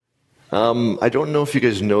I don't know if you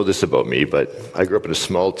guys know this about me, but I grew up in a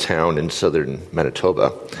small town in southern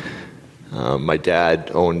Manitoba. My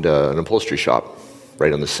dad owned an upholstery shop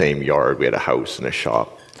right on the same yard. We had a house and a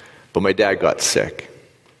shop. But my dad got sick.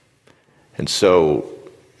 And so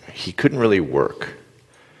he couldn't really work.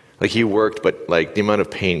 Like, he worked, but like the amount of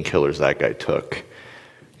painkillers that guy took,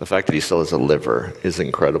 the fact that he still has a liver is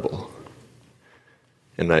incredible.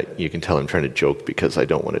 And you can tell I'm trying to joke because I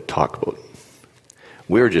don't want to talk about it.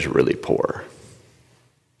 We were just really poor.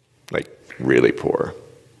 Like, really poor.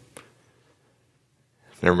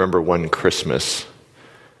 And I remember one Christmas,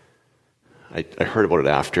 I heard about it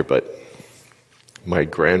after, but my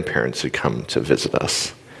grandparents had come to visit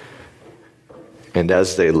us. And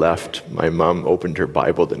as they left, my mom opened her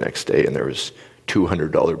Bible the next day, and there was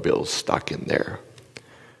 $200 bills stuck in there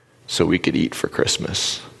so we could eat for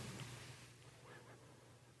Christmas.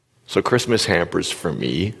 So Christmas hampers for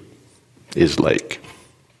me is like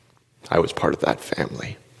I was part of that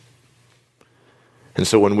family. And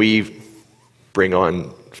so when we bring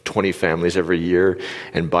on 20 families every year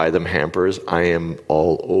and buy them hampers, I am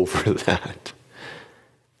all over that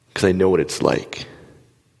because I know what it's like.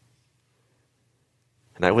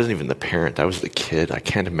 And I wasn't even the parent, I was the kid. I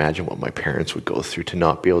can't imagine what my parents would go through to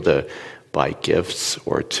not be able to buy gifts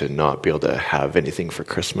or to not be able to have anything for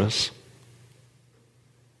Christmas.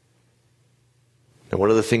 And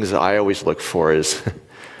one of the things that I always look for is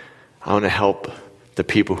I want to help the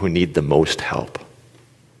people who need the most help.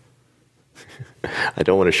 I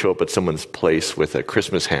don't want to show up at someone's place with a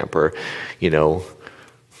Christmas hamper, and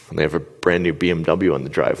they have a brand new BMW on the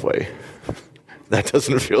driveway. That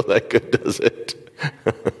doesn't feel that good, does it?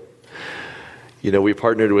 We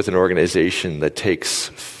partnered with an organization that takes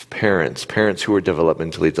parents who are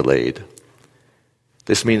developmentally delayed.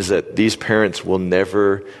 This means that these parents will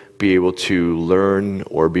never be able to learn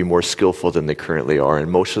or be more skillful than they currently are,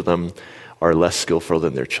 and most of them are less skillful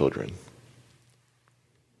than their children.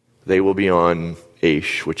 They will be on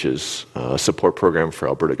AISH, which is a support program for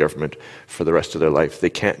Alberta government, for the rest of their life.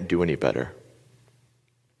 They can't do any better.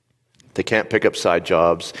 They can't pick up side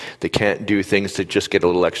jobs. They can't do things to just get a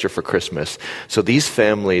little extra for Christmas. So these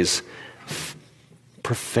families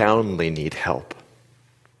profoundly need help.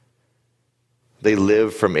 They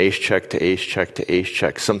live from AISH check to AISH check to AISH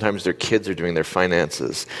check. Sometimes their kids are doing their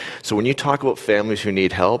finances. So when you talk about families who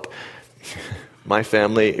need help, my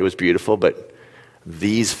family, it was beautiful, but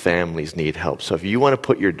these families need help. So if you want to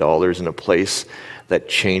put your dollars in a place that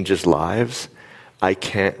changes lives, I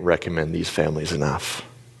can't recommend these families enough.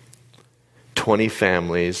 20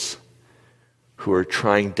 families who are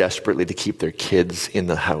trying desperately to keep their kids in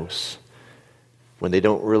the house when they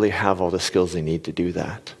don't really have all the skills they need to do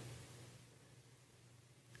that.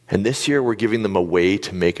 And this year we're giving them a way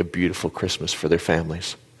to make a beautiful Christmas for their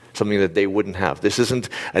families. Something that they wouldn't have. This isn't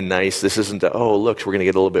oh, look, we're going to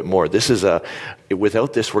get a little bit more.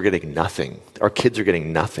 Without this, we're getting nothing. Our kids are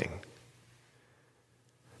getting nothing.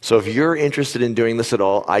 So if you're interested in doing this at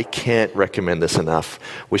all, I can't recommend this enough.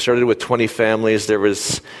 We started with 20 families. I'm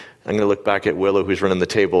going to look back at Willow, who's running the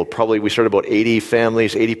table. Probably we started about 80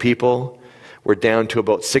 families, 80 people. We're down to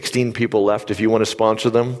about 16 people left. If you want to sponsor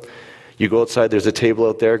them, you go outside, there's a table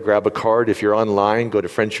out there, grab a card. If you're online, go to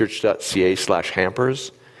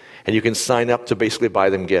friendchurch.ca/hampers, and you can sign up to basically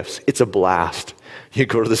buy them gifts. It's a blast. You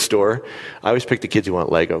go to the store. I always pick the kids who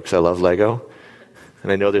want Lego because I love Lego.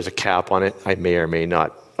 And I know there's a cap on it. I may or may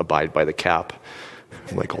not abide by the cap.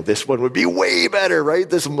 I'm like, oh, this one would be way better, right?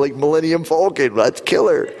 This like Millennium Falcon, that's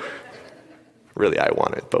killer. Really, I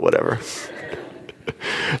want it, but whatever.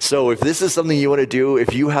 So if this is something you want to do,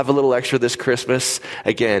 if you have a little extra this Christmas,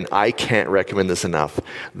 again, I can't recommend this enough.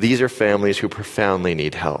 These are families who profoundly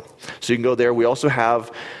need help. So you can go there. We also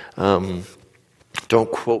have,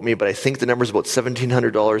 don't quote me, but I think the number is about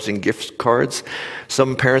 $1,700 in gift cards.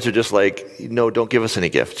 Some parents are just like, no, don't give us any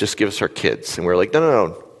gift. Just give us our kids. And we're like,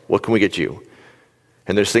 no. What can we get you?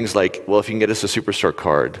 And there's things like, well, if you can get us a Superstore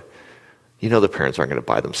card, the parents aren't going to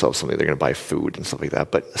buy themselves something. They're going to buy food and stuff like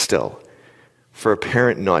that. But still, for a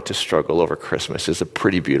parent not to struggle over Christmas is a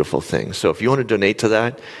pretty beautiful thing. So if you want to donate to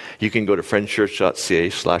that, you can go to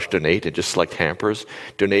friendchurch.ca/donate and just select hampers.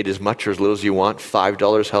 Donate as much or as little as you want.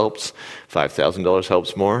 $5 helps. $5,000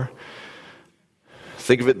 helps more.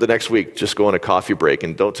 Think of it the next week. Just go on a coffee break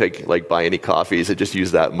and don't buy any coffees and just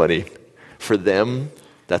use that money. For them,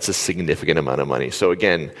 that's a significant amount of money. So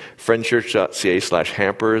again,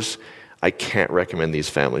 friendchurch.ca/hampers. I can't recommend these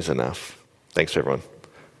families enough. Thanks, everyone.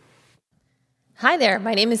 Hi there,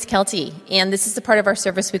 my name is Kelty, and this is the part of our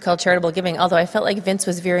service we call charitable giving, although I felt like Vince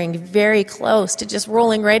was veering very close to just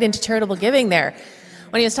rolling right into charitable giving there.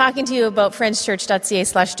 when he was talking to you about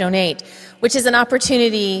friendschurch.ca/donate, which is an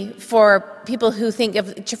opportunity for people who think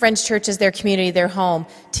of Friends Church as their community, their home,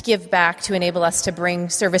 to give back, to enable us to bring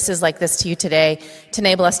services like this to you today, to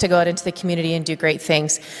enable us to go out into the community and do great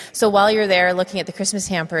things. So while you're there looking at the Christmas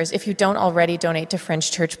hampers, if you don't already donate to Friends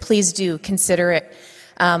Church, please do consider it.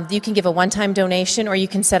 You can give a one-time donation, or you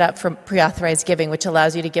can set up for pre-authorized giving, which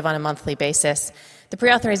allows you to give on a monthly basis. The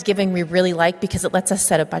pre-authorized giving we really like because it lets us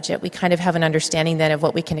set a budget. We kind of have an understanding then of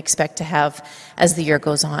what we can expect to have as the year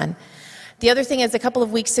goes on. The other thing is, a couple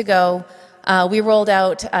of weeks ago, we rolled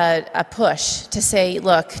out a push to say,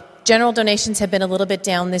 look, general donations have been a little bit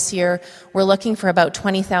down this year. We're looking for about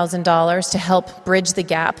 $20,000 to help bridge the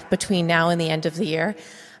gap between now and the end of the year.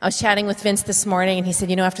 I was chatting with Vince this morning, and he said,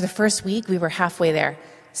 after the first week, we were halfway there.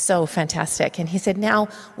 So fantastic. And he said, now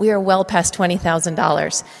we are well past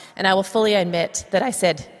 $20,000. And I will fully admit that I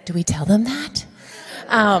said, do we tell them that?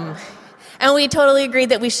 And we totally agreed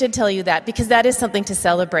that we should tell you that, because that is something to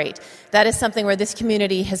celebrate. That is something where this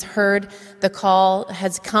community has heard the call,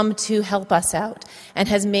 has come to help us out, and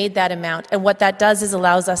has made that amount. And what that does is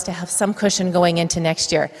allows us to have some cushion going into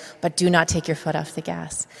next year. But do not take your foot off the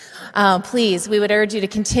gas. Please, we would urge you to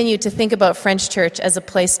continue to think about Friends Church as a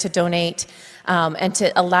place to donate, and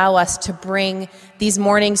to allow us to bring these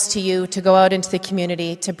mornings to you, to go out into the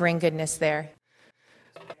community, to bring goodness there.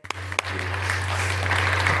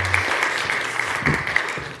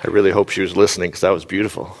 I really hope she was listening, because that was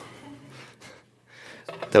beautiful.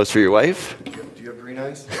 That was for your wife? Do you have green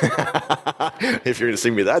eyes? If you're going to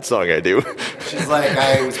sing me that song, I do. She's like,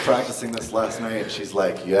 I was practicing this last night. She's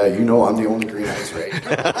like, yeah, I'm the only green eyes, right?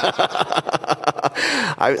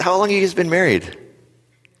 How long have you guys been married?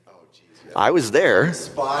 Oh, geez. Yeah. I was there.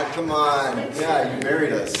 Spot, come on. Yeah, you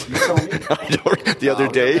married us. You told me. The other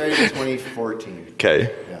day? We got married in 2014.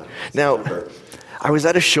 Okay. Yeah. Now, I was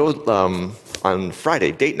at a show on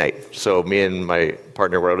Friday, date night. So me and my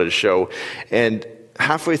partner were out at a show, and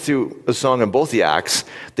halfway through a song on both the acts,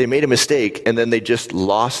 they made a mistake, and then they just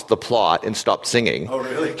lost the plot and stopped singing. Oh,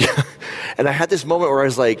 really? Yeah. And I had this moment where I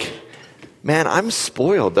was like, man, I'm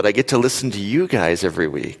spoiled that I get to listen to you guys every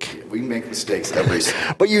week. We make mistakes every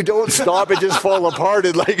single. But you don't stop and just fall apart,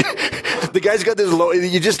 and like, the guy's got this low,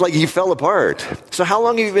 you just like, he fell apart. So how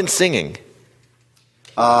long have you been singing?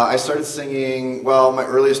 I started singing, my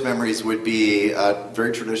earliest memories would be a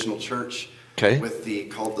very traditional church. Okay.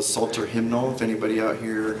 Called the Psalter Hymnal, if anybody out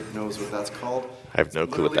here knows what that's called. I have no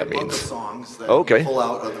clue what that means. It's a book of songs that Okay. you pull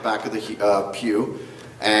out of the back of the pew,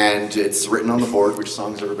 and it's written on the board which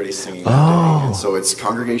songs everybody's singing that day. And so it's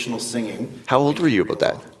congregational singing. How old were you about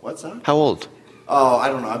that? What's that? How old? Oh, I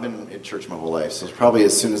don't know. I've been in church my whole life, so it's probably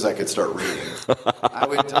as soon as I could start reading.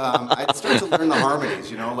 I'd start to learn the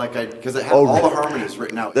harmonies, because it had all the harmonies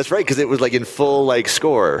written out. That's right, because it was like in full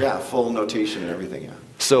score. Yeah, full notation and everything, yeah.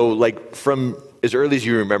 So from as early as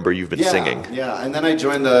you remember, you've been singing. Yeah, and then I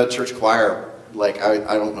joined the church choir.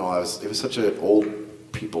 I don't know, it was such an old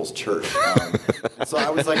people's church. So I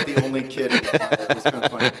was like the only kid in the choir. It was kind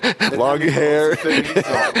of funny. Long hair.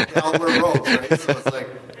 I'll wear robes, right? So it's like,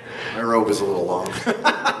 my robe is a little long.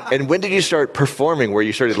 And when did you start performing where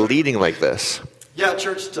you started leading like this? Yeah,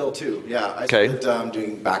 church still too. Yeah, I started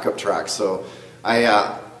doing backup tracks. So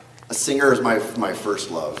a singer is my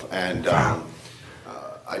first love, and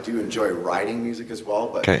I do enjoy writing music as well.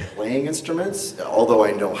 But playing instruments, although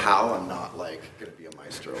I know how, I'm not going to be a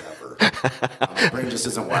maestro ever. My brain just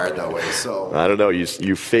isn't wired that way. So I don't know.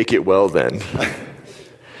 You fake it well then.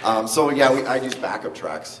 I use backup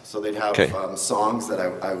tracks. So they'd have songs that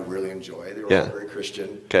I would really enjoy. They were all very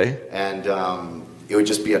Christian. Okay. And it would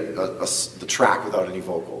just be the track without any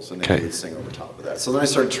vocals, and then you would sing over top of that. So then I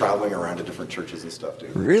started traveling around to different churches and stuff,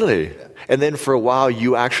 dude. Really? Yeah. And then for a while,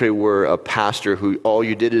 you actually were a pastor who all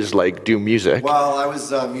you did is do music. Well, I was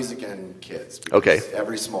music and kids. Okay.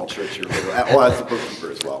 Every small church you're really I was a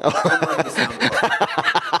bookkeeper as well. What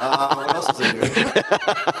else was I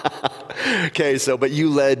doing? Okay, but you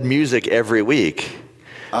led music every week.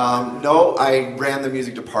 No, I ran the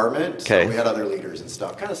music department. Okay. So we had other leaders and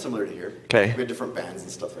stuff, kind of similar to here. Okay. We had different bands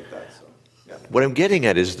and stuff like that. So, yeah. What I'm getting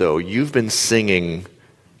at is, though, you've been singing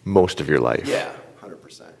most of your life. Yeah,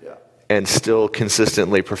 100%, yeah. And still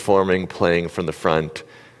consistently performing, playing from the front.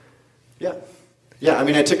 Yeah. Yeah, I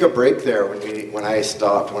mean, I took a break there when I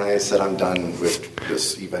stopped, when I said I'm done with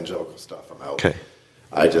this evangelical stuff, I'm out. Okay.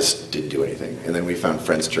 I just didn't do anything. And then we found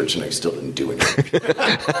Friends Church, and I still didn't do anything.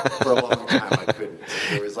 For a long time, I couldn't.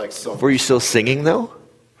 It was so Were you still singing, though?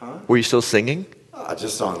 Huh? Were you still singing?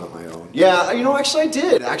 Just song on my own. Yeah, actually I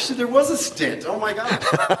did. Actually, there was a stint. Oh my gosh.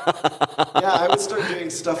 Yeah, I would start doing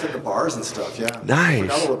stuff in the bars and stuff, yeah. Nice. I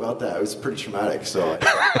forgot all about that. It was pretty traumatic, so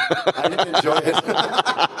I didn't enjoy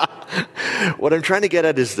it. What I'm trying to get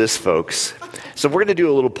at is this, folks. So we're going to do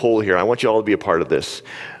a little poll here. I want you all to be a part of this.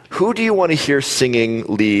 Who do you want to hear singing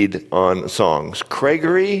lead on songs?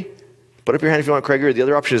 Craigory? Put up your hand if you want Craigory. The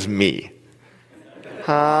other option is me.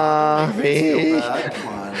 Me.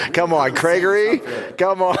 Come on, Craigory.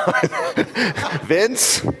 Come on.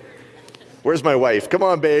 Vince? Where's my wife? Come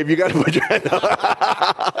on, babe. You got to put your hand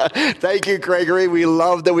up. Thank you, Craigory. We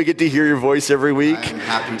love that we get to hear your voice every week. I'm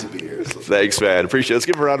happy to be here. So. Thanks, man. Appreciate it. Let's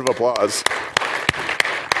give him a round of applause.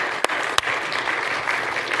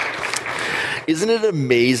 Isn't it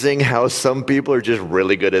amazing how some people are just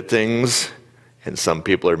really good at things and some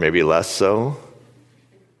people are maybe less so?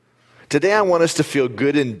 Today I want us to feel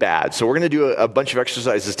good and bad. So we're going to do a bunch of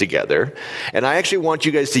exercises together. And I actually want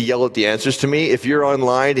you guys to yell out the answers to me. If you're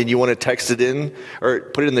online and you want to text it in or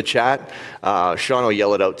put it in the chat, Sean will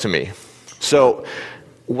yell it out to me. So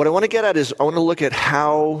what I want to get at is I want to look at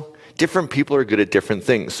how different people are good at different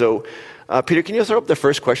things. So Peter, can you throw up the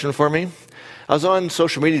first question for me? I was on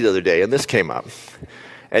social media the other day and this came up.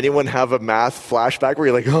 Anyone have a math flashback where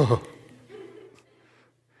you're like, oh.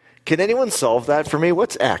 Can anyone solve that for me?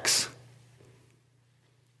 What's X?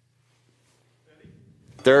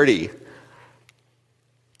 30.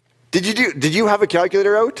 Did you have a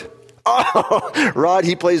calculator out? Oh, Rod,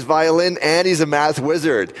 he plays violin and he's a math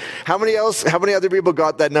wizard. How many other people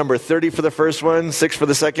got that number? 30 for the first one, 6 for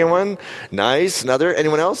the second one? Nice.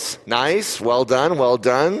 Anyone else? Nice. Well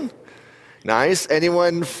done. Nice.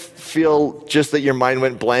 Anyone feel just that your mind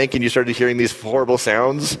went blank and you started hearing these horrible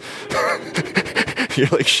sounds? You're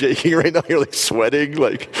like shaking right now. You're like sweating.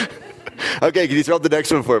 Okay, can you throw up the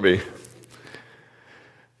next one for me?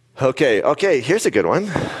 Okay, here's a good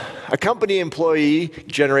one. A company employee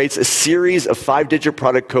generates a series of 5-digit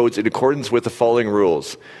product codes in accordance with the following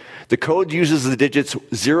rules. The code uses the digits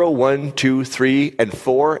 0, 1, 2, 3, and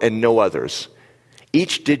 4, and no others.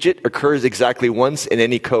 Each digit occurs exactly once in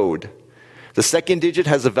any code. The second digit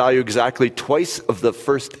has a value exactly twice of the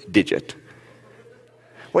first digit.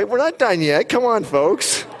 Wait, we're not done yet. Come on,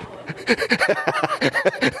 folks.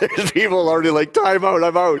 There's people already like, time out,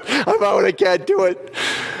 I'm out, I can't do it.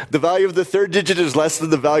 The value of the third digit is less than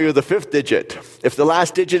the value of the fifth digit. If the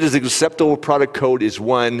last digit is acceptable product code is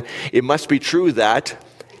 1, it must be true that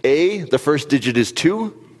A, the first digit is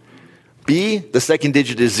 2, B, the second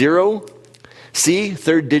digit is 0, C,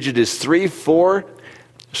 third digit is 3,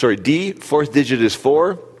 D, fourth digit is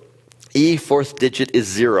 4, E, fourth digit is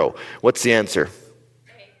 0. What's the answer?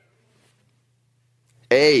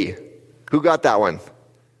 A. Who got that one?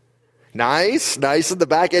 Nice in the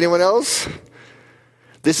back. Anyone else?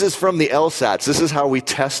 This is from the LSATs. This is how we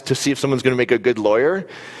test to see if someone's going to make a good lawyer.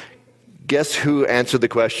 Guess who answered the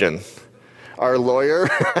question? Our lawyer.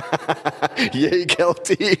 Yay,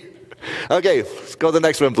 Kelty. Okay, let's go to the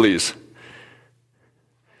next one, please.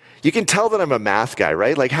 You can tell that I'm a math guy,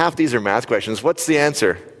 right? Like half these are math questions. What's the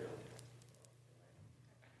answer?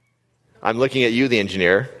 I'm looking at you, the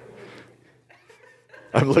engineer.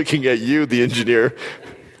 I'm looking at you, the engineer.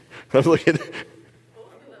 I'm looking.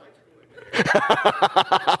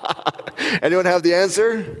 Anyone have the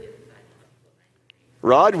answer?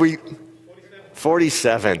 Rod,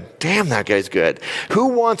 47. Damn, that guy's good. Who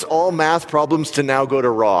wants all math problems to now go to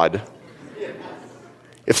Rod?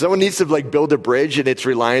 If someone needs to build a bridge and it's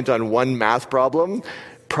reliant on one math problem,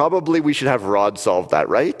 probably we should have Rod solve that,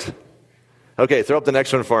 right? Okay, throw up the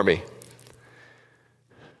next one for me.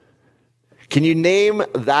 Can you name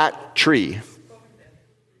that tree?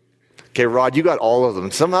 Okay, Rod, you got all of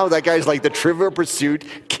them. Somehow that guy's like the Trivial Pursuit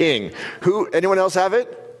king. Anyone else have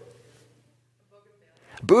it?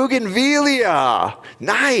 Bougainvillea.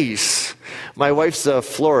 Nice. My wife's a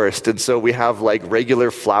florist, and so we have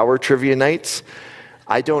regular flower trivia nights.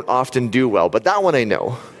 I don't often do well, but that one I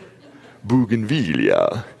know.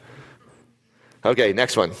 Bougainvillea. Okay,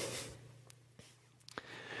 next one.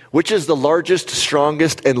 Which is the largest,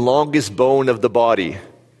 strongest, and longest bone of the body?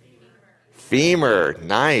 Femur.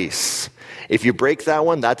 Nice. If you break that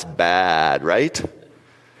one, that's bad, right?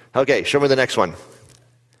 Okay, show me the next one.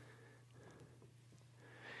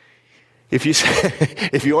 If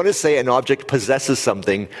you want to say an object possesses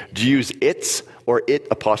something, do you use its or it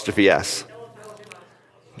apostrophe S?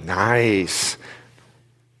 Nice.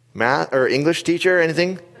 Math or English teacher,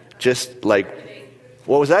 anything? Just what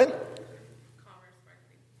was that?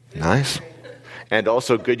 Nice. And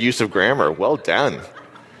also good use of grammar. Well done.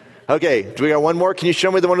 Okay, do we got one more? Can you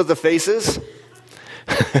show me the one with the faces?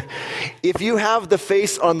 If you have the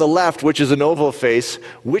face on the left, which is an oval face,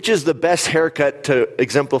 which is the best haircut to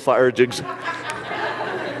exemplify or to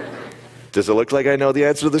Does it look like I know the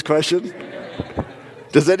answer to this question?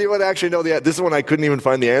 Does anyone actually know the answer? This one I couldn't even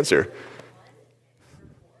find the answer.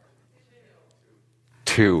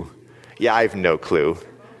 2. Yeah, I have no clue.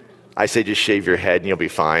 I say just shave your head and you'll be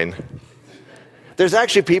fine. There's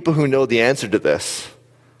actually people who know the answer to this.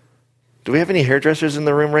 Do we have any hairdressers in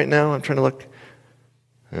the room right now? I'm trying to look.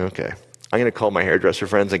 Okay. I'm going to call my hairdresser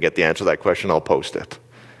friends and get the answer to that question. I'll post it.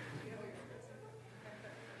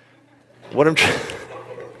 What I'm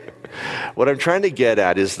trying to get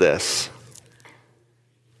at is this.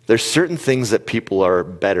 There's certain things that people are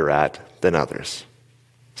better at than others.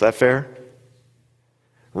 Is that fair?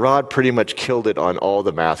 Rod pretty much killed it on all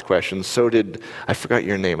the math questions. So did, I forgot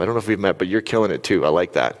your name. I don't know if we've met, but you're killing it too. I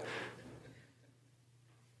like that.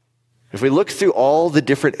 If we look through all the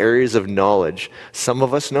different areas of knowledge, some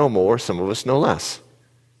of us know more, some of us know less.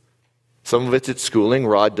 Some of it's at schooling.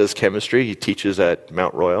 Rod does chemistry. He teaches at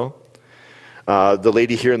Mount Royal. The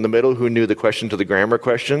lady here in the middle who knew the question to the grammar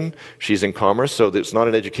question, she's in commerce, so it's not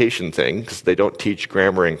an education thing because they don't teach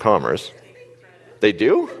grammar in commerce. They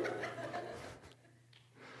do?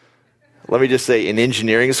 Let me just say, in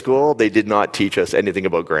engineering school, they did not teach us anything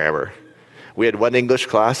about grammar. We had one English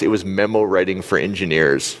class, it was memo writing for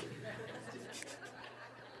engineers.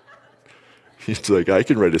 He's like, I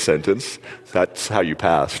can write a sentence. That's how you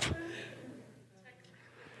passed.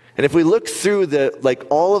 And if we look through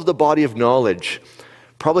all of the body of knowledge,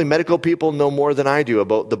 probably medical people know more than I do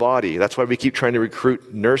about the body. That's why we keep trying to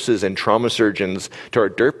recruit nurses and trauma surgeons to our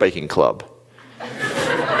dirt biking club.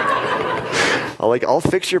 I'll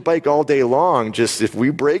fix your bike all day long. Just if we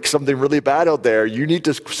break something really bad out there, you need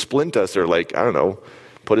to splint us or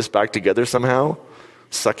put us back together somehow.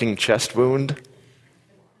 Sucking chest wound.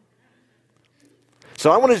 So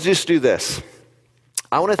I want to just do this.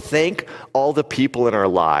 I want to thank all the people in our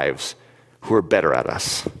lives who are better at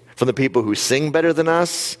us. From the people who sing better than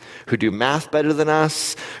us, who do math better than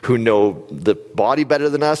us, who know the body better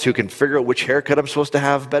than us, who can figure out which haircut I'm supposed to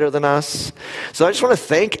have better than us. So I just want to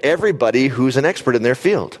thank everybody who's an expert in their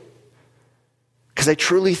field. Because I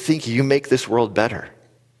truly think you make this world better.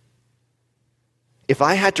 If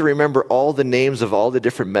I had to remember all the names of all the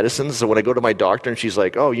different medicines, so when I go to my doctor and she's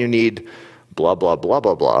like, oh, you need blah, blah, blah,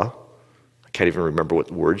 blah, blah. I can't even remember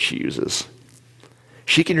what word she uses.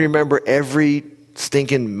 She can remember every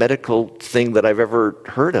stinking medical thing that I've ever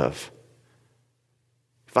heard of.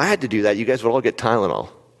 If I had to do that, you guys would all get Tylenol.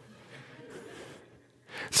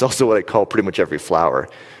 It's also what I call pretty much every flower.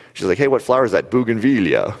 She's like, hey, what flower is that?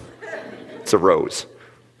 Bougainvillea. It's a rose.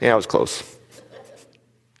 Yeah, I was close.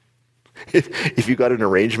 If you got an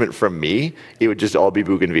arrangement from me, it would just all be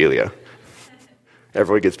Bougainvillea.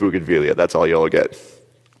 Everyone gets Bougainvillea. That's all you'll get.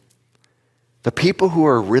 The people who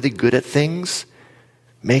are really good at things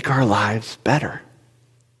make our lives better.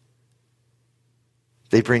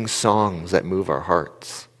 They bring songs that move our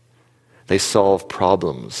hearts. They solve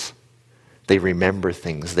problems. They remember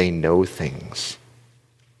things. They know things.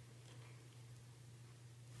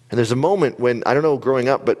 And there's a moment when, I don't know growing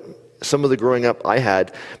up, but some of the growing up I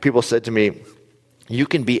had, people said to me, you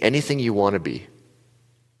can be anything you want to be.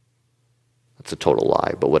 That's a total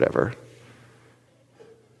lie, but whatever.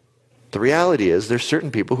 The reality is there's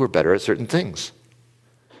certain people who are better at certain things.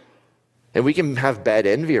 And we can have bad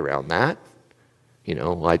envy around that.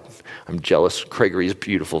 I'm jealous Gregory's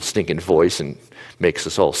beautiful stinking voice and makes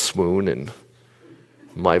us all swoon, and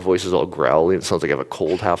my voice is all growly and it sounds like I have a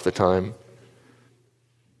cold half the time.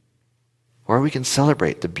 Or we can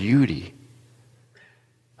celebrate the beauty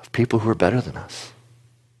of people who are better than us,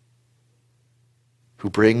 who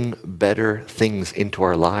bring better things into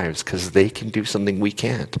our lives because they can do something we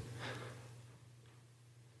can't.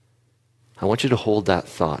 I want you to hold that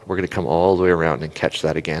thought. We're going to come all the way around and catch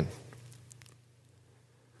that again.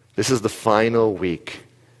 This is the final week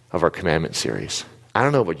of our commandment series. I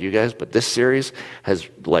don't know about you guys, but this series has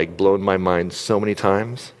blown my mind so many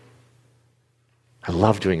times. I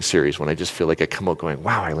love doing series when I just feel like I come out going,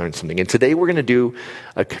 wow, I learned something. And today we're going to do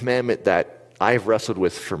a commandment that I've wrestled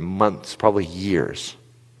with for months, probably years.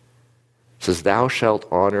 It says, thou shalt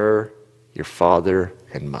honor your father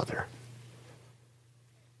and mother.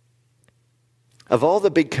 Of all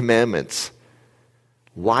the big commandments,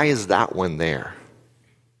 why is that one there?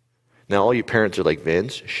 Now, all you parents are like,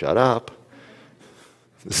 Vince, shut up.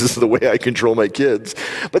 This is the way I control my kids.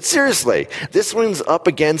 But seriously, this one's up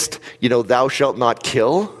against, thou shalt not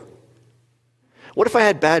kill. What if I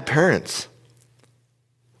had bad parents?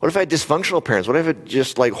 What if I had dysfunctional parents? What if I had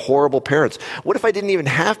just horrible parents? What if I didn't even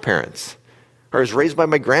have parents? Or was raised by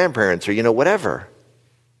my grandparents or, whatever?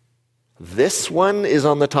 This one is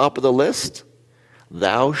on the top of the list.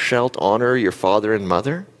 Thou shalt honor your father and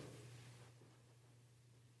mother.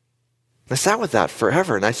 I sat with that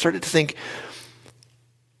forever, and I started to think,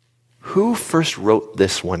 who first wrote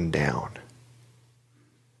this one down?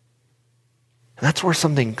 And that's where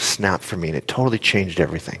something snapped for me, and it totally changed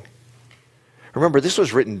everything. Remember, this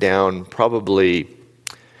was written down probably,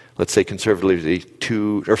 let's say conservatively,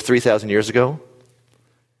 2,000 or 3,000 years ago.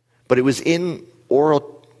 But it was in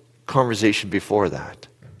oral conversation before that.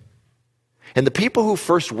 And the people who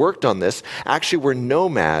first worked on this actually were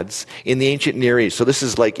nomads in the ancient Near East. So this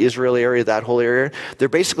is like Israel area, that whole area. They're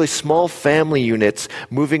basically small family units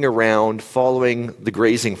moving around, following the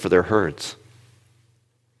grazing for their herds.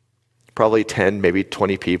 Probably 10, maybe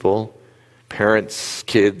 20 people. Parents,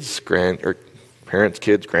 kids, grandkids,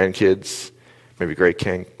 maybe great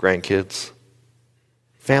grandkids.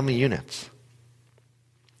 Family units.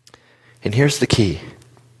 And here's the key.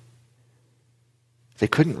 They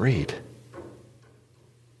couldn't read.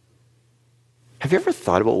 Have you ever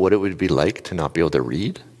thought about what it would be like to not be able to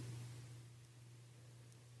read?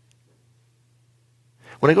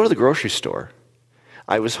 When I go to the grocery store,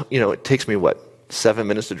 it takes me 7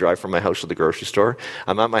 minutes to drive from my house to the grocery store.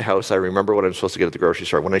 I'm at my house, I remember what I'm supposed to get at the grocery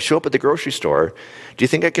store. When I show up at the grocery store, do you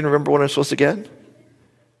think I can remember what I'm supposed to get?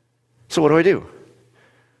 So what do?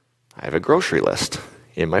 I have a grocery list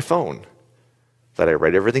in my phone that I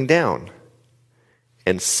write everything down.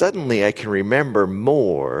 And suddenly I can remember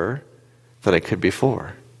more than I could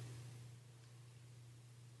before.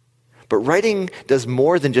 But writing does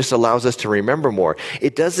more than just allows us to remember more.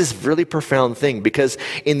 It does this really profound thing, because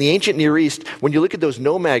in the ancient Near East, when you look at those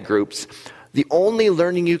nomad groups, the only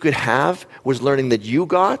learning you could have was learning that you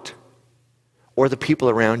got or the people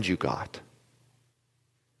around you got.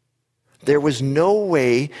 There was no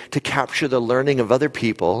way to capture the learning of other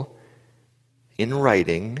people in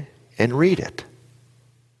writing and read it,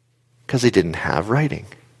 because they didn't have writing.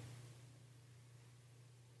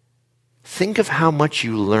 Think of how much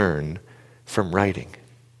you learn from writing.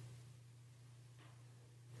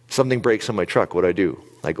 Something breaks on my truck, what do?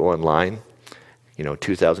 I go online,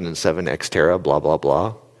 2007 Xterra, blah, blah,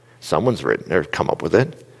 blah. Someone's written or come up with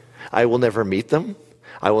it. I will never meet them.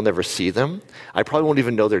 I will never see them. I probably won't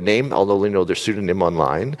even know their name. I'll only know their pseudonym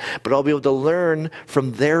online. But I'll be able to learn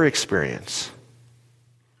from their experience.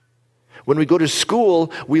 When we go to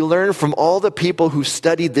school, we learn from all the people who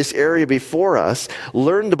studied this area before us,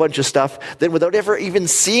 learned a bunch of stuff, then without ever even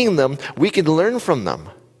seeing them, we can learn from them.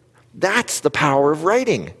 That's the power of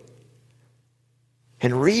writing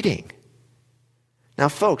and reading. Now,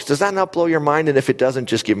 folks, does that not blow your mind? And if it doesn't,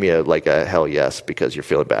 just give me a hell yes, because you're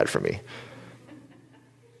feeling bad for me.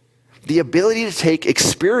 The ability to take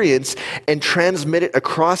experience and transmit it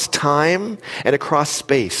across time and across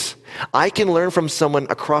space. I can learn from someone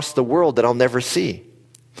across the world that I'll never see.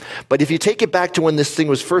 But if you take it back to when this thing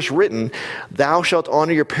was first written, thou shalt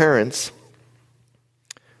honor your parents.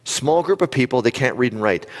 Small group of people, they can't read and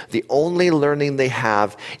write. The only learning they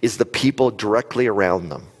have is the people directly around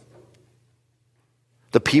them.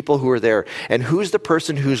 The people who are there. And who's the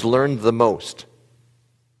person who's learned the most?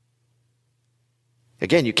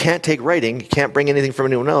 Again, you can't take writing. You can't bring anything from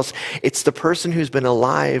anyone else. It's the person who's been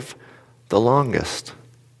alive the longest.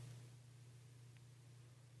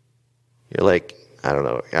 You're like, I don't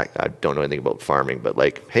know. I don't know anything about farming, but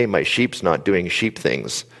hey, my sheep's not doing sheep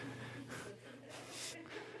things.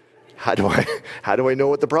 How do I know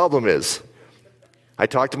what the problem is? I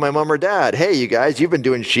talk to my mom or dad. Hey, you guys, you've been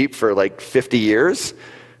doing sheep for 50 years.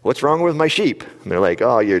 What's wrong with my sheep? And they're like,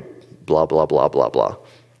 oh, you're blah, blah, blah, blah, blah.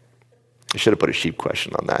 I should have put a sheep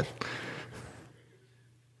question on that.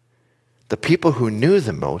 The people who knew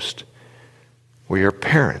the most were your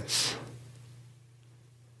parents.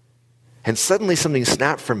 And suddenly something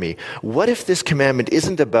snapped for me. What if this commandment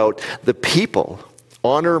isn't about the people?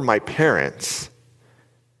 Honor my parents.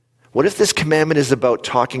 What if this commandment is about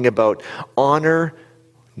talking about honor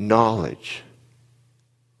knowledge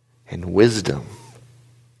and wisdom?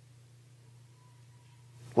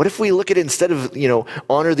 What if we look at it instead of,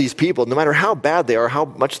 honor these people, no matter how bad they are, how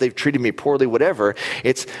much they've treated me poorly, whatever,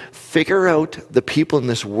 it's figure out the people in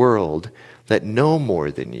this world that know more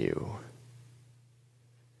than you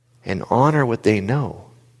and honor what they know.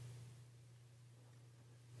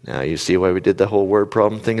 Now, you see why we did the whole word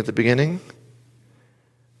problem thing at the beginning?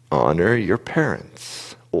 Honor your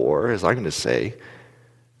parents. Or, as I'm going to say,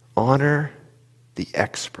 honor the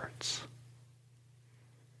experts.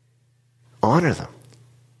 Honor them.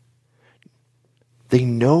 They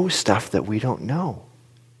know stuff that we don't know.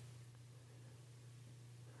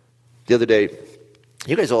 The other day,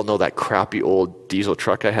 You guys all know that crappy old diesel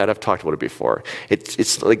truck I had. I've talked about it before.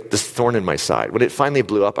 It's like this thorn in my side. When it finally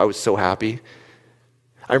blew up, I was so happy.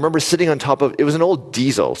 I remember sitting on top of, it was an old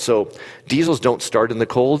diesel. So diesels don't start in the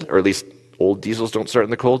cold, or at least old diesels don't start in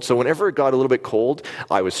the cold. So whenever it got a little bit cold,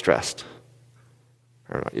 I was stressed.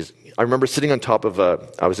 I remember sitting on top of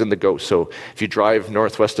I was in the Ghost. So if you drive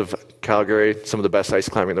northwest of Calgary, some of the best ice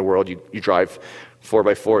climbing in the world, you drive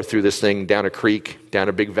 4x4 through this thing, down a creek, down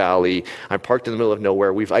a big valley. I'm parked in the middle of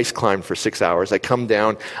nowhere. We've ice climbed for 6 hours. I come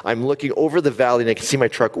down. I'm looking over the valley, and I can see my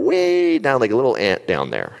truck way down, like a little ant down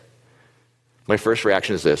there. My first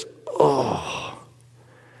reaction is this: oh,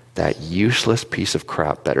 that useless piece of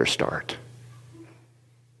crap better start.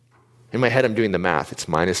 In my head, I'm doing the math. It's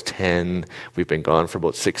 -10. We've been gone for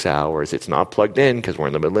about 6 hours. It's not plugged in because we're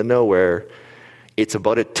in the middle of nowhere. It's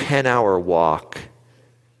about a 10-hour walk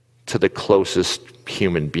to the closest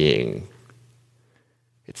human being.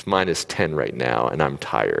 It's -10 right now, and I'm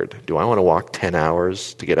tired. Do I want to walk 10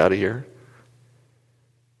 hours to get out of here?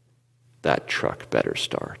 That truck better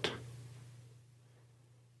start.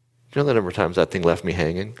 Do you know the number of times that thing left me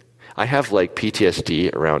hanging? I have like PTSD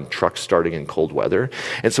around trucks starting in cold weather.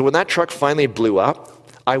 And so when that truck finally blew up,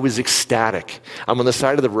 I was ecstatic. I'm on the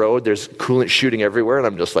side of the road, there's coolant shooting everywhere, and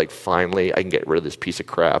I'm just like, finally, I can get rid of this piece of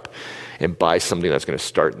crap and buy something that's going to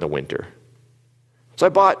start in the winter. So I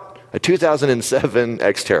bought a 2007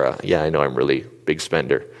 Xterra. Yeah, I know I'm really big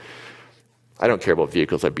spender. I don't care about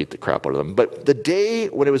vehicles, I beat the crap out of them. But the day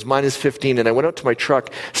when it was -15 and I went out to my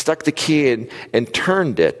truck, stuck the key in, and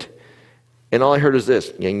turned it, and all I heard was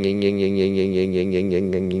this: ying, ying, ying, ying, ying, ying, ying, ying, ying,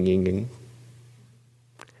 ying, ying, ying, ying.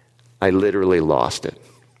 I literally lost it.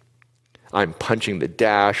 I'm punching the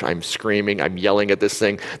dash, I'm screaming, I'm yelling at this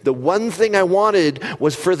thing. The one thing I wanted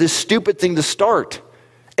was for this stupid thing to start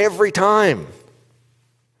every time.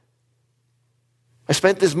 I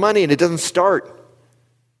spent this money and it doesn't start.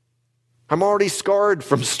 I'm already scarred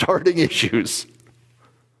from starting issues.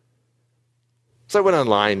 So I went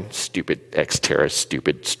online, stupid Xterra,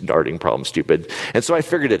 stupid starting problem, stupid. And so I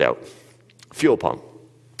figured it out. Fuel pump,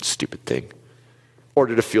 stupid thing.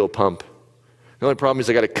 Ordered a fuel pump. The only problem is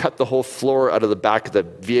I got to cut the whole floor out of the back of the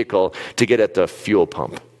vehicle to get at the fuel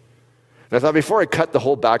pump. And I thought, before I cut the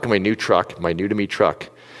whole back of my new truck, my new-to-me truck,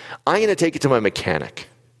 I'm going to take it to my mechanic.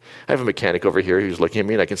 I have a mechanic over here who's looking at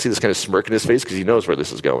me, and I can see this kind of smirk in his face because he knows where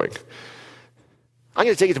this is going. I'm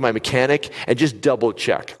going to take it to my mechanic and just double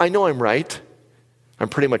check. I know I'm right. I'm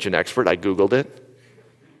pretty much an expert. I Googled it.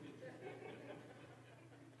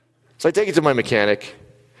 So I take it to my mechanic.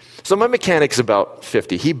 So my mechanic's about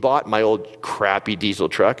 50. He bought my old crappy diesel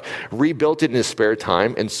truck, rebuilt it in his spare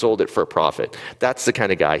time, and sold it for a profit. That's the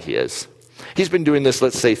kind of guy he is. He's been doing this,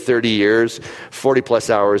 let's say, 30 years, 40 plus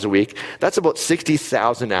hours a week. That's about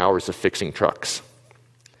 60,000 hours of fixing trucks.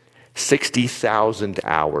 60,000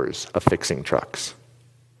 hours of fixing trucks.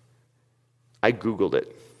 I Googled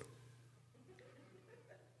it.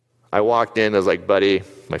 I walked in, I was like, buddy,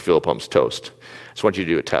 my fuel pump's toast. I just want you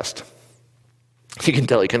to do a test. You can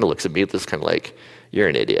tell he kind of looks at me, this kind of like, you're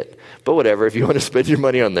an idiot. But whatever, if you want to spend your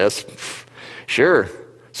money on this, sure.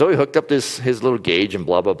 So he hooked up his little gauge and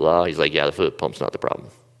blah, blah, blah. He's like, yeah, the fuel pump's not the problem.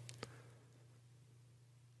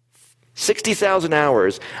 60,000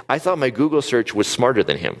 hours, I thought my Google search was smarter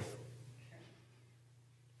than him.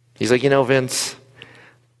 He's like, Vince,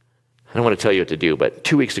 I don't want to tell you what to do, but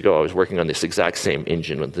 2 weeks ago I was working on this exact same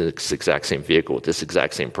engine with this exact same vehicle with this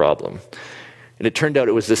exact same problem. And it turned out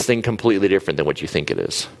it was this thing completely different than what you think it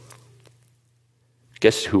is.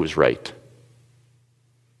 Guess who was right?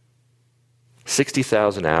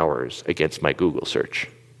 60,000 hours against my Google search.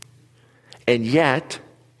 And yet,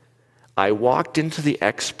 I walked into the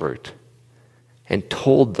expert and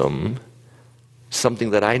told them something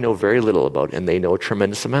that I know very little about, and they know a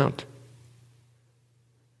tremendous amount.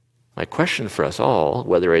 My question for us all,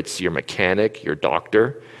 whether it's your mechanic, your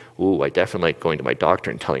doctor, I definitely like going to my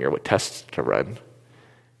doctor and telling her what tests to run,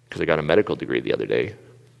 because I got a medical degree the other day.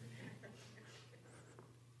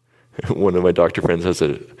 One of my doctor friends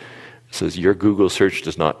says, your Google search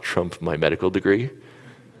does not trump my medical degree.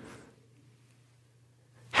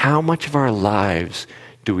 How much of our lives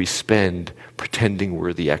do we spend pretending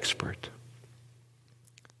we're the expert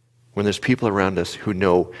when there's people around us who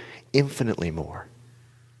know infinitely more?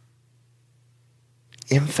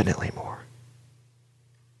 Infinitely more.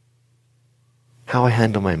 How I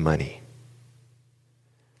handle my money,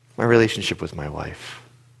 my relationship with my wife.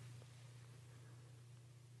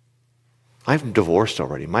 I'm divorced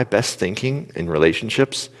already. My best thinking in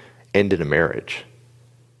relationships end in a marriage.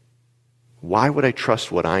 Why would I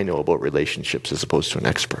trust what I know about relationships as opposed to an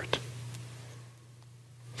expert?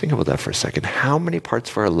 Think about that for a second. How many parts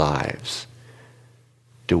of our lives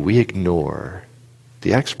do we ignore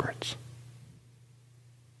the experts?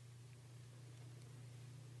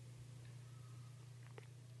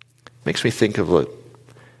 Makes me think of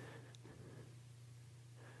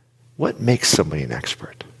what makes somebody an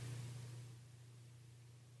expert?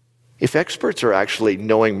 If experts are actually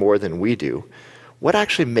knowing more than we do, what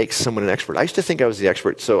actually makes someone an expert? I used to think I was the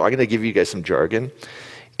expert, so I'm going to give you guys some jargon.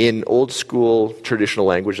 In old school traditional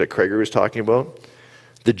language that Craig was talking about,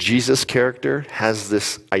 the Jesus character has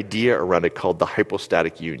this idea around it called the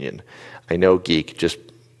hypostatic union. I know, geek, just,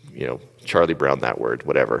 Charlie Brown that word,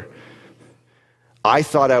 whatever. I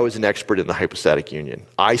thought I was an expert in the hypostatic union.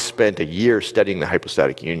 I spent a year studying the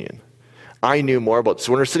hypostatic union. I knew more about it.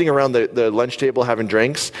 So when we're sitting around the lunch table having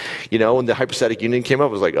drinks, when the hypostatic union came up,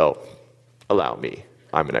 I was like, oh, allow me.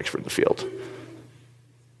 I'm an expert in the field.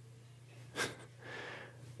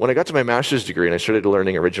 When I got to my master's degree and I started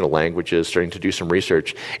learning original languages, starting to do some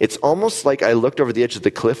research, it's almost like I looked over the edge of the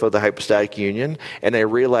cliff of the hypostatic union and I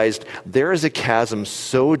realized there is a chasm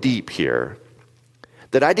so deep here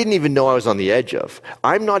that I didn't even know I was on the edge of.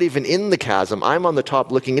 I'm not even in the chasm. I'm on the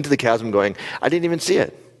top looking into the chasm going, I didn't even see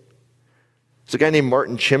it. There's a guy named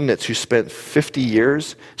Martin Chimnitz who spent 50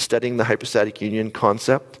 years studying the hypostatic union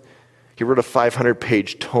concept. He wrote a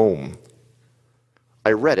 500-page tome.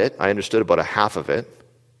 I read it. I understood about a half of it.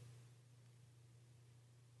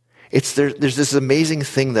 There's this amazing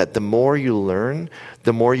thing that the more you learn,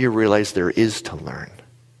 the more you realize there is to learn.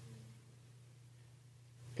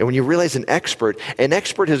 And when you realize an expert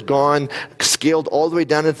has gone, scaled all the way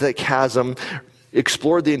down into the chasm,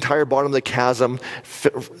 explored the entire bottom of the chasm,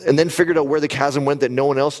 and then figured out where the chasm went that no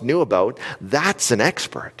one else knew about, that's an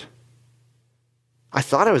expert. I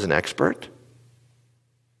thought I was an expert.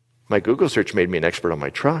 My Google search made me an expert on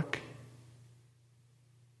my truck.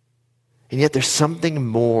 And yet there's something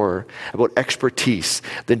more about expertise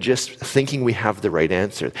than just thinking we have the right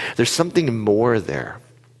answer. There's something more there.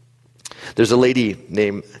 There's a lady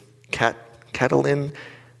named Catalin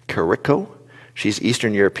Carrico. She's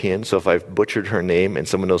Eastern European, so if I've butchered her name and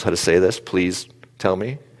someone knows how to say this, please tell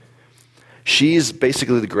me. She's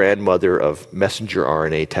basically the grandmother of messenger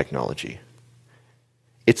RNA technology.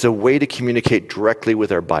 It's a way to communicate directly with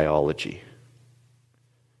our biology.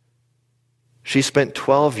 She spent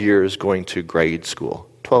 12 years going to grade school.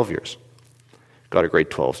 12 years. Got her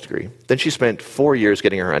grade 12 degree. Then she spent 4 years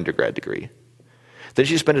getting her undergrad degree. Then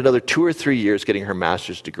she spent another 2 or 3 years getting her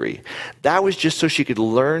master's degree. That was just so she could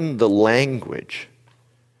learn the language,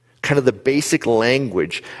 kind of the basic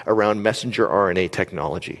language around messenger RNA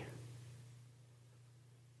technology.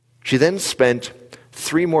 She then spent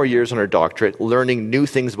 3 more years on her doctorate learning new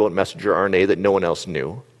things about messenger RNA that no one else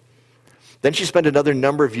knew. Then she spent another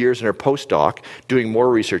number of years in her postdoc doing more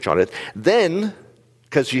research on it. Then,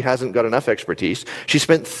 because she hasn't got enough expertise, she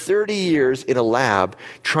spent 30 years in a lab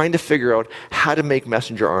trying to figure out how to make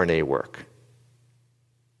messenger RNA work.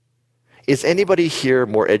 Is anybody here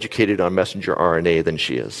more educated on messenger RNA than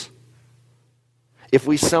she is? If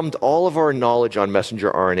we summed all of our knowledge on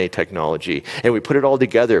messenger RNA technology and we put it all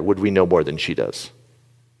together, would we know more than she does?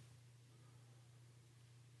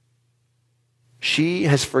 She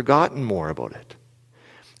has forgotten more about it.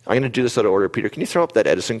 I'm going to do this out of order. Peter, can you throw up that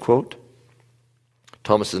Edison quote?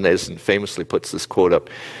 Thomas Edison famously puts this quote up.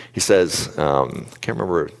 He says, can't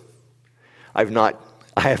remember, I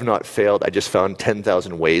have not failed, I just found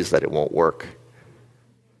 10,000 ways that it won't work.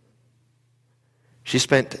 She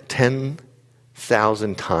spent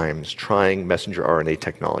 10,000 times trying messenger RNA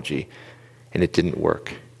technology, and it didn't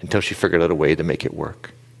work until she figured out a way to make it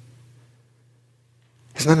work.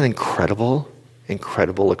 Isn't that an incredible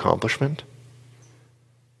accomplishment?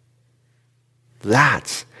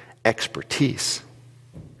 That's expertise.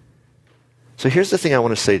 So here's the thing I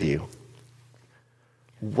want to say to you.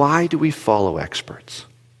 Why do we follow experts?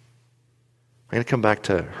 I'm going to come back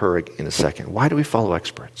to her in a second. Why do we follow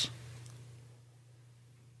experts?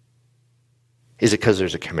 Is it because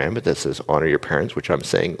there's a commandment that says honor your parents, which I'm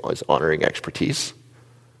saying is honoring expertise?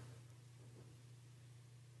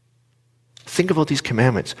 Think about these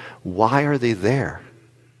commandments. Why are they there?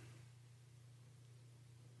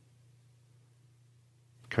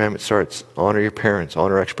 Commandment starts, honor your parents,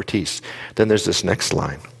 honor expertise. Then there's this next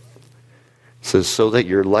line. It says, so that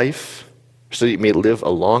you may live a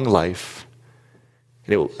long life,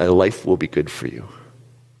 and a life will be good for you.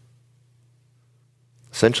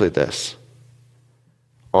 Essentially this.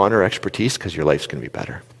 Honor expertise because your life's going to be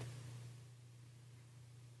better.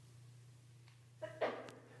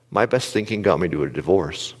 My best thinking got me to a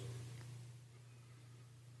divorce.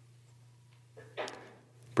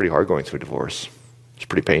 Pretty hard going through a divorce. It's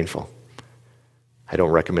pretty painful. I don't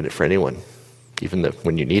recommend it for anyone. Even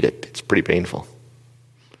when you need it, it's pretty painful.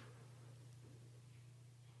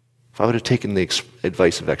 If I would have taken the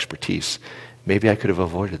advice of expertise, maybe I could have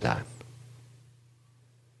avoided that.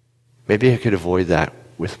 Maybe I could avoid that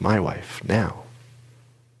with my wife now.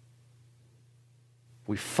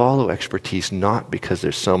 We follow expertise not because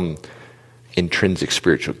there's some intrinsic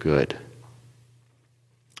spiritual good.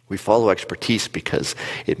 We follow expertise because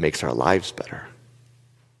it makes our lives better.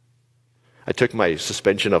 I took my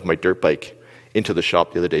suspension of my dirt bike into the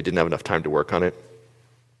shop the other day, didn't have enough time to work on it.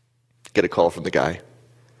 Get a call from the guy.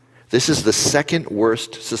 This is the second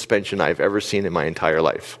worst suspension I've ever seen in my entire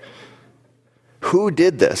life. Who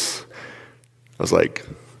did this? I was like,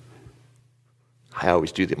 I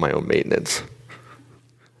always do my own maintenance.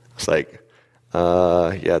 I was like,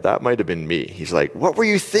 yeah, that might have been me. He's like, what were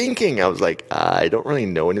you thinking? I was like, I don't really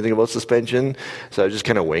know anything about suspension, so I was just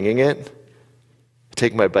kind of winging it.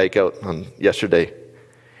 Take my bike out on yesterday.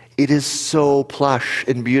 It is so plush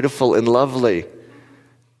and beautiful and lovely.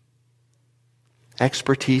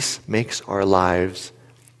 Expertise makes our lives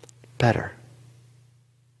better.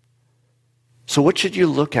 So what should you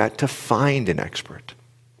look at to find an expert?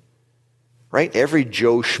 Right? Every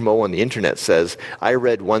Joe Schmo on the internet says, I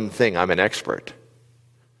read one thing, I'm an expert.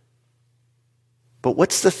 But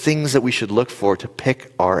what's the things that we should look for to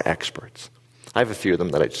pick our experts? I have a few of them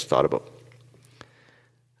that I just thought about.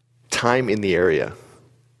 Time in the area.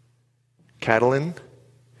 Catalin,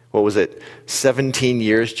 what was it, 17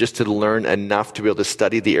 years just to learn enough to be able to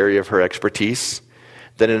study the area of her expertise.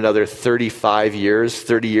 Then another 35 years,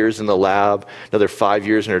 30 years in the lab, another 5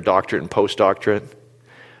 years in her doctorate and postdoctorate.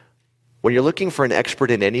 When you're looking for an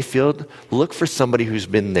expert in any field, look for somebody who's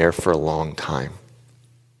been there for a long time.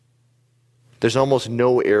 There's almost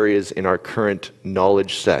no areas in our current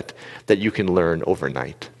knowledge set that you can learn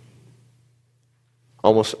overnight.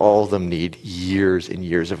 Almost all of them need years and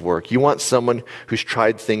years of work. You want someone who's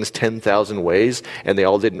tried things 10,000 ways and they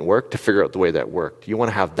all didn't work to figure out the way that worked. You want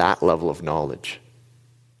to have that level of knowledge.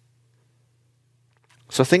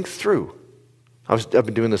 So think through. I've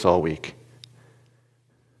been doing this all week.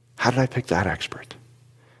 How did I pick that expert?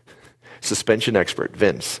 Suspension expert,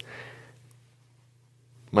 Vince.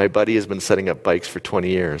 My buddy has been setting up bikes for 20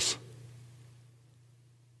 years.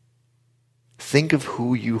 Think of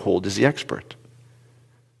who you hold as the expert.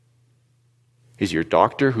 Is your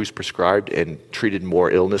doctor who's prescribed and treated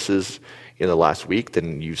more illnesses in the last week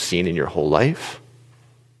than you've seen in your whole life?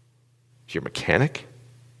 Is your mechanic?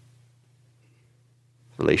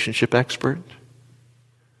 Relationship expert?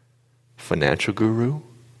 Financial guru?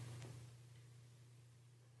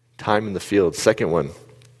 Time in the field. Second one.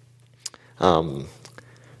 Are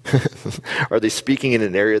they speaking in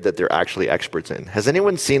an area that they're actually experts in? Has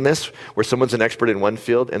anyone seen this where someone's an expert in one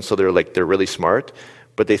field and so they're really smart,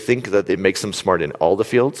 but they think that it makes them smart in all the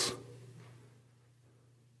fields?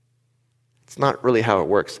 It's not really how it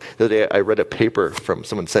works. The other day I read a paper from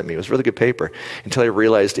someone sent me. It was a really good paper until I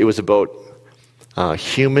realized it was about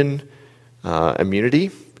human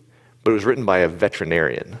immunity, but it was written by a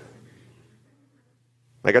veterinarian.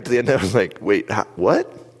 I got to the end and I was like, wait,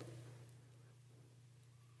 what?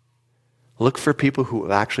 Look for people who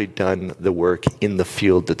have actually done the work in the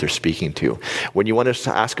field that they're speaking to. When you want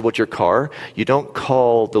to ask about your car, you don't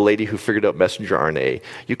call the lady who figured out messenger RNA.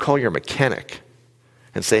 You call your mechanic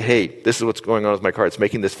and say, hey, this is what's going on with my car. It's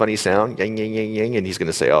making this funny sound, yang, yang, yang, yang, and he's going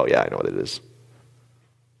to say, oh, yeah, I know what it is.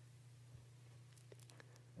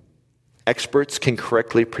 Experts can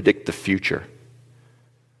correctly predict the future.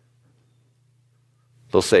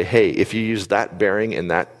 They'll say, hey, if you use that bearing in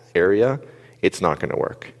that area, it's not going to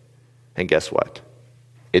work. And guess what?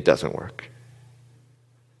 It doesn't work.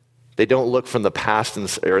 They don't look from the past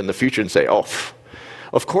or in the future and say, oh,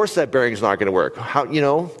 of course that bearing's not going to work. Why'd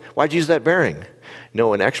you use that bearing?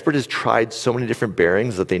 No, an expert has tried so many different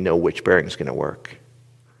bearings that they know which bearing's going to work.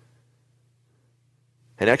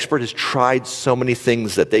 An expert has tried so many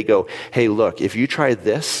things that they go, hey, look, if you try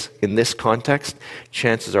this in this context,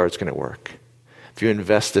 chances are it's going to work. If you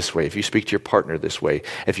invest this way, if you speak to your partner this way,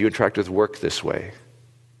 if you interact with work this way,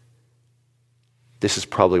 this is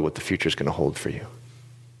probably what the future is going to hold for you.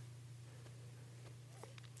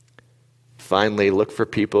 Finally, look for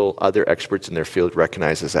people other experts in their field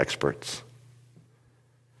recognize as experts.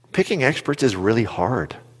 Picking experts is really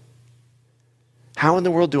hard. How in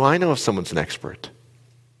the world do I know if someone's an expert?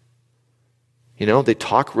 They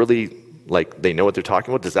talk really like they know what they're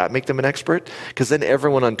talking about. Does that make them an expert? Because then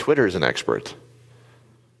everyone on Twitter is an expert.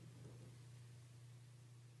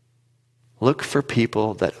 Look for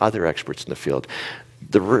people that other experts in the field.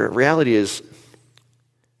 The reality is,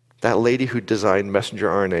 that lady who designed messenger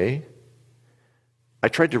RNA, I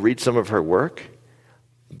tried to read some of her work.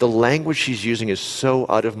 The language she's using is so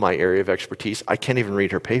out of my area of expertise, I can't even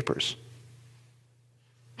read her papers.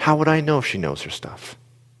 How would I know if she knows her stuff?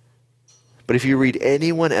 But if you read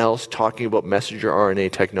anyone else talking about messenger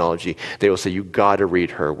RNA technology, they will say, you got to read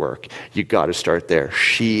her work. You got to start there.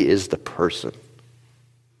 She is the person.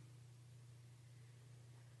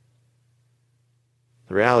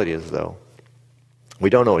 The reality is, though, we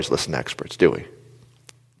don't always listen to experts, do we?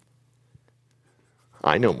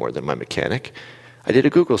 I know more than my mechanic. I did a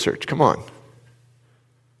Google search. Come on.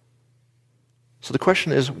 So the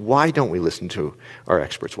question is, why don't we listen to our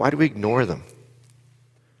experts? Why do we ignore them?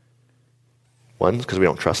 One, because we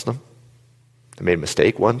don't trust them. They made a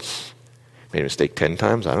mistake once. Made a mistake 10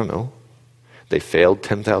 times. I don't know. They failed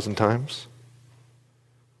 10,000 times.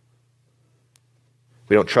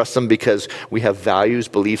 We don't trust them because we have values,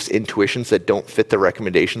 beliefs, intuitions that don't fit the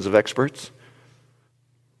recommendations of experts.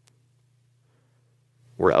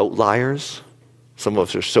 We're outliers. Some of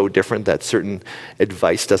us are so different that certain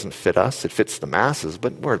advice doesn't fit us. It fits the masses,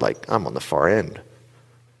 but we're like, I'm on the far end.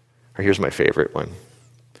 Or here's my favorite one.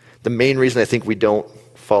 The main reason I think we don't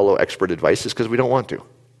follow expert advice is because we don't want to.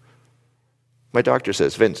 My doctor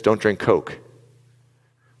says, Vince, don't drink Coke.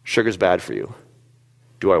 Sugar's bad for you.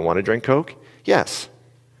 Do I want to drink Coke? Yes.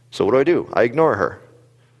 So what do? I ignore her.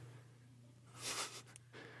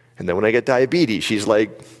 And then when I get diabetes, she's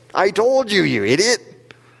like, I told you, you idiot.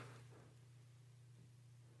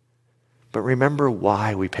 But remember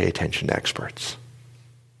why we pay attention to experts.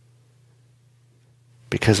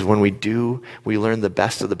 Because when we do, we learn the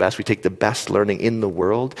best of the best. We take the best learning in the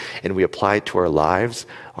world and we apply it to our lives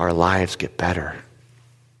get better.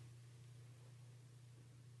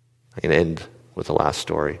 I'm going to end with the last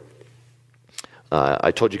story.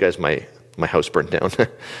 I told you guys my house burnt down.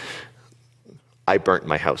 I burnt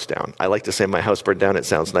my house down. I like to say my house burnt down. It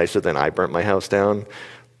sounds nicer than I burnt my house down.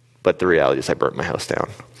 But the reality is I burnt my house down.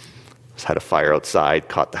 Just had a fire outside,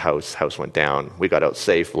 caught the house went down. We got out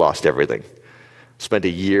safe, lost everything. Spent a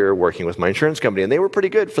year working with my insurance company, and they were pretty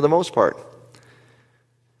good for the most part.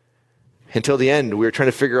 Until the end, we were trying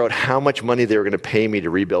to figure out how much money they were going to pay me to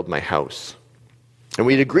rebuild my house. And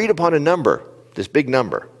we'd agreed upon a number, this big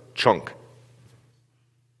number, chunk.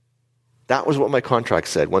 That was what my contract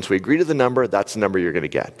said. Once we agree to the number, that's the number you're going to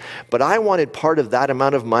get. But I wanted part of that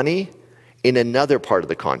amount of money in another part of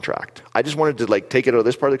the contract. I just wanted to take it out of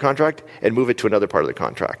this part of the contract and move it to another part of the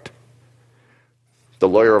contract. The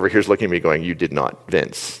lawyer over here is looking at me going, you did not,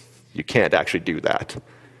 Vince. You can't actually do that.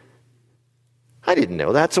 I didn't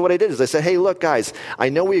know that. So what I did is I said, hey, look, guys, I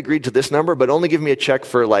know we agreed to this number, but only give me a check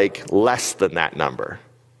for less than that number.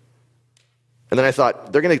 And then I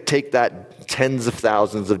thought, they're going to take that tens of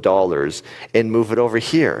thousands of dollars and move it over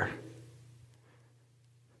here.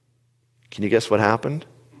 Can you guess what happened?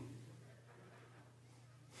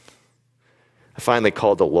 I finally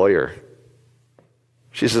called the lawyer.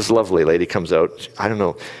 She's this lovely lady, comes out. I don't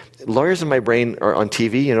know. Lawyers in my brain are on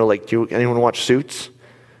TV, anyone watch Suits?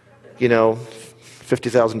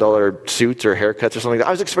 $50,000 suits or haircuts or something like that.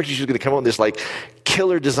 I was expecting she was going to come out in this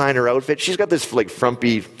killer designer outfit. She's got this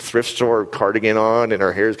frumpy thrift store cardigan on, and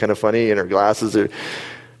her hair is kind of funny, and her glasses are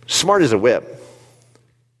smart as a whip.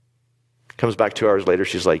 Comes back 2 hours later,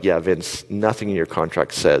 she's like, yeah, Vince, nothing in your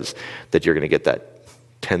contract says that you're going to get that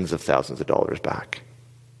tens of thousands of dollars back.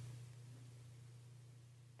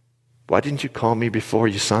 Why didn't you call me before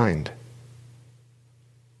you signed?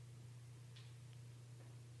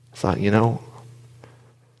 I thought,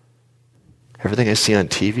 everything I see on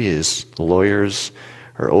TV is lawyers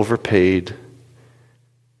are overpaid.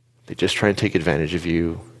 They just try and take advantage of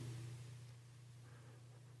you.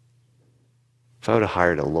 If I would have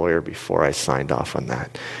hired a lawyer before I signed off on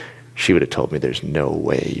that, she would have told me there's no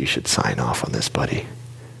way you should sign off on this, buddy.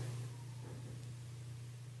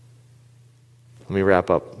 Let me wrap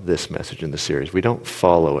up this message in the series. We don't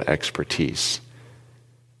follow expertise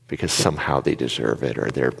because somehow they deserve it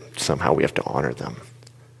or somehow we have to honor them.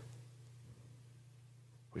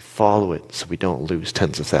 We follow it so we don't lose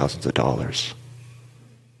tens of thousands of dollars.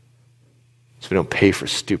 So we don't pay for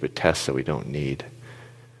stupid tests that we don't need.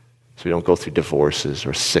 So we don't go through divorces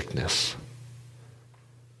or sickness.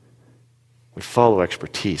 We follow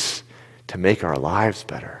expertise to make our lives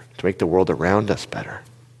better, to make the world around us better.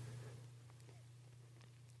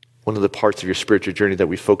 One of the parts of your spiritual journey that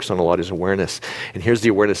we focus on a lot is awareness. And here's the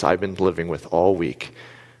awareness I've been living with all week.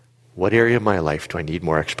 What area of my life do I need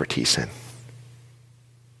more expertise in?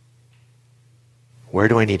 Where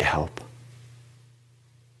do I need help?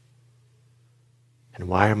 And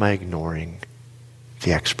why am I ignoring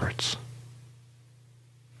the experts?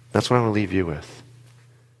 That's what I want to leave you with.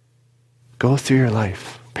 Go through your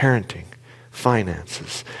life, parenting,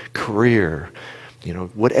 finances, career,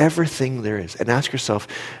 whatever thing there is, and ask yourself,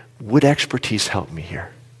 would expertise help me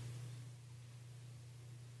here?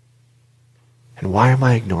 And why am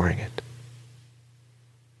I ignoring it?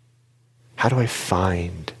 How do I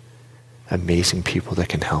find amazing people that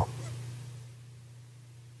can help?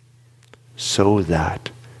 So that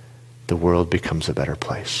the world becomes a better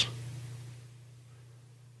place.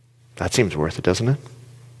 That seems worth it, doesn't it?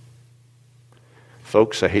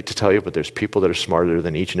 Folks, I hate to tell you, but there's people that are smarter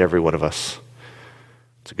than each and every one of us.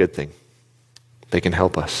 It's a good thing. They can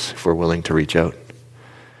help us if we're willing to reach out.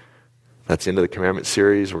 That's the end of the Commandment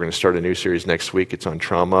series. We're going to start a new series next week. It's on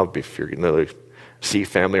trauma. If you're going to see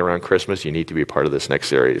family around Christmas, you need to be a part of this next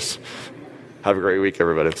series. Have a great week,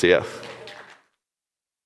 everybody. See ya.